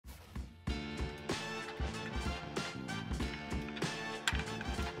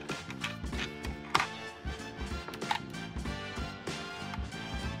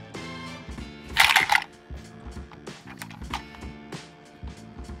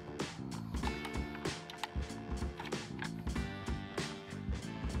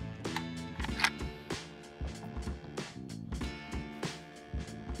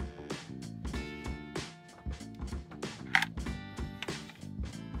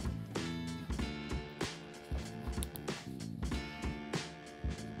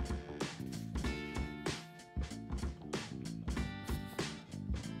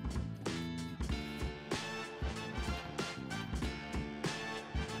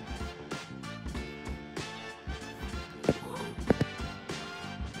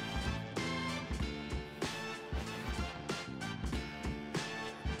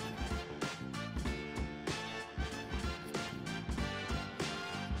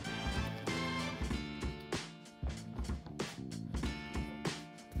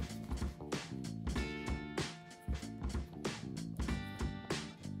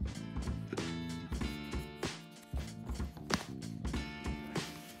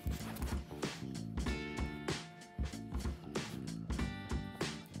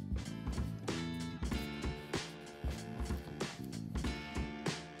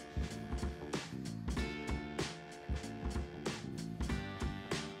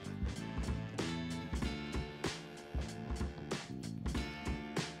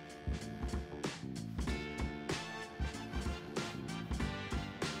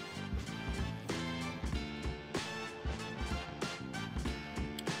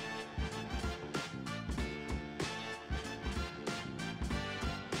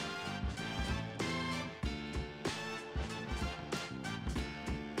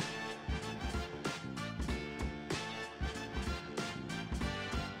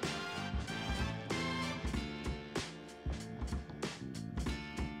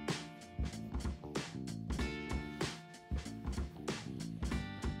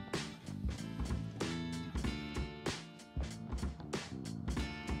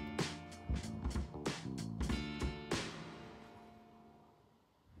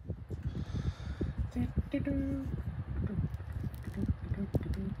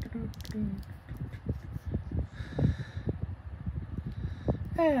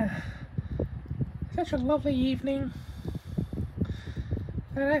Ah, such a lovely evening.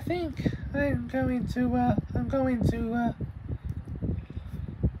 And I think I'm going to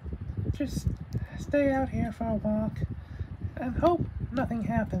just stay out here for a walk and hope nothing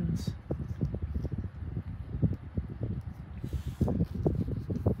happens.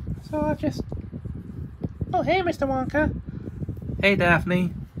 So I'll just... Oh, hey, Mr. Wonka. Hey,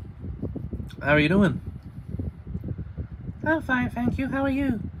 Daphne. How are you doing? I'm fine, thank you. How are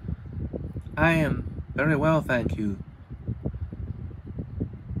you? I am very well, thank you.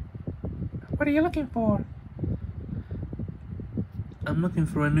 What are you looking for? I'm looking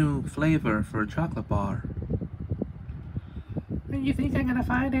for a new flavor for a chocolate bar. And you think I'm gonna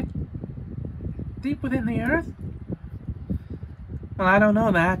find it deep within the earth? Well, I don't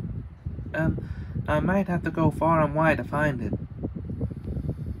know that. I might have to go far and wide to find it.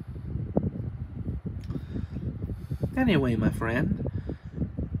 Anyway, my friend,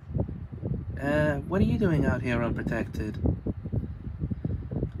 what are you doing out here unprotected?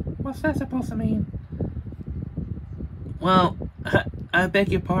 What's that supposed to mean? Well, I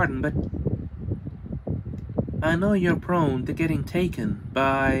beg your pardon, but I know you're prone to getting taken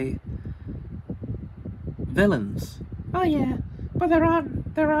by villains. Oh yeah, but there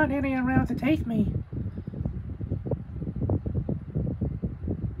aren't any around to take me.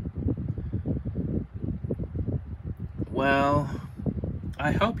 Well,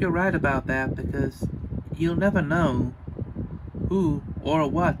 I hope you're right about that, because you'll never know who or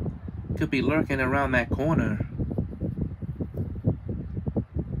what could be lurking around that corner.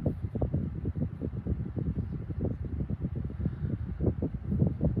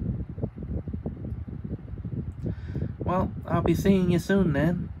 Well, I'll be seeing you soon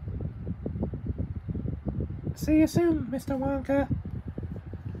then. See you soon, Mr. Wonka.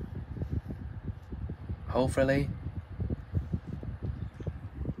 Hopefully.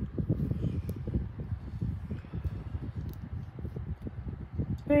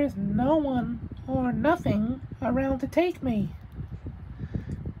 There's no one or nothing around to take me.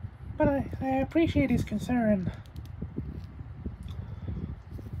 But I appreciate his concern.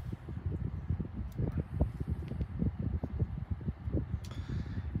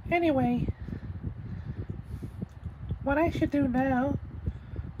 Anyway, what I should do now,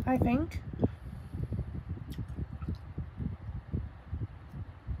 I think,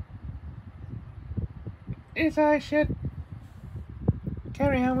 is I should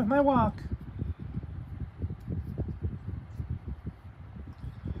carry on with my walk.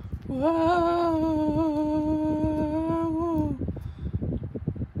 Whoa!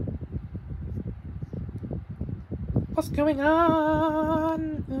 What's going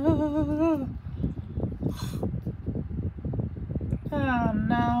on? Oh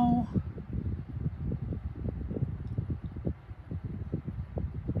no.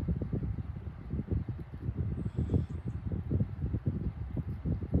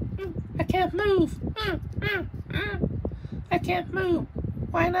 I can't move. I can't move.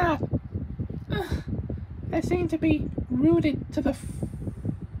 Why not? I seem to be rooted to the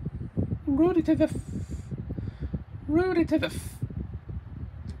rooted to the rooted to the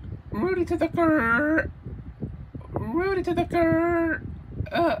rooted to the rooted to the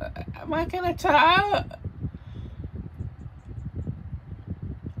why can't I talk?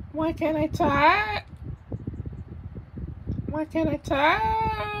 Why can't I talk? Why can't I talk?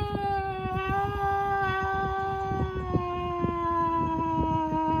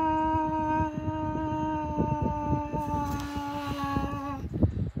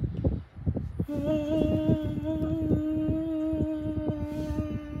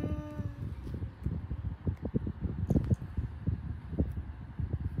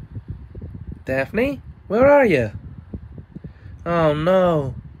 Daphne, where are you? Oh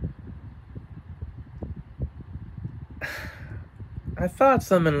no. I thought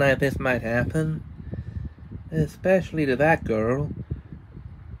something like this might happen. Especially to that girl.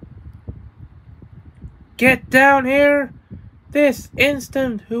 Get down here! This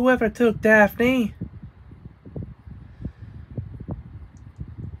instant, whoever took Daphne.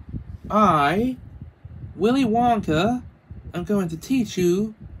 I, Willy Wonka, am going to teach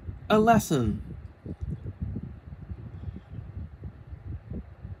you a lesson.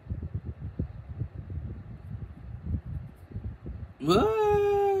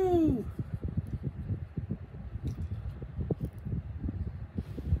 Whoa!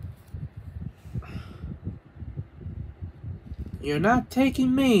 You're not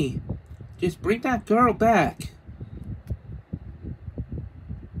taking me. Just bring that girl back.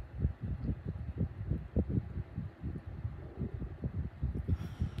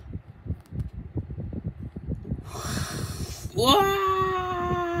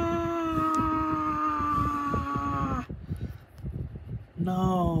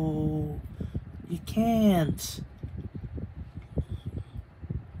 can't.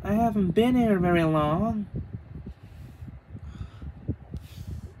 I haven't been here very long.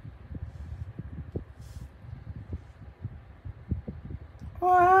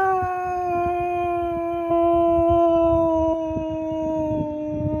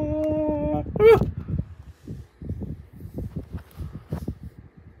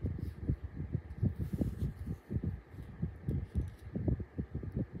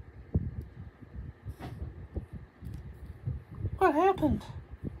 What happened?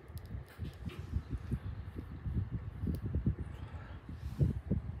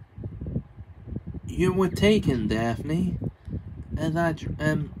 You were taken, Daphne, as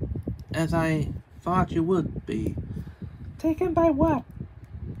I thought you would be. Taken by what?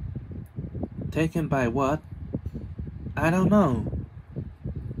 Taken by what? I don't know.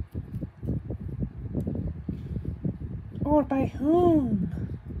 Or by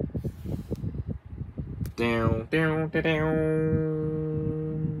whom? Down, down, down,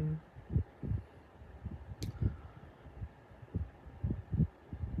 down.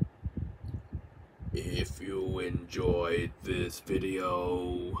 If you enjoyed this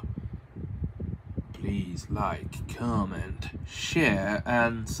video, please like, comment, share,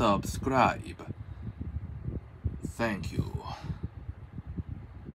 and subscribe. Thank you.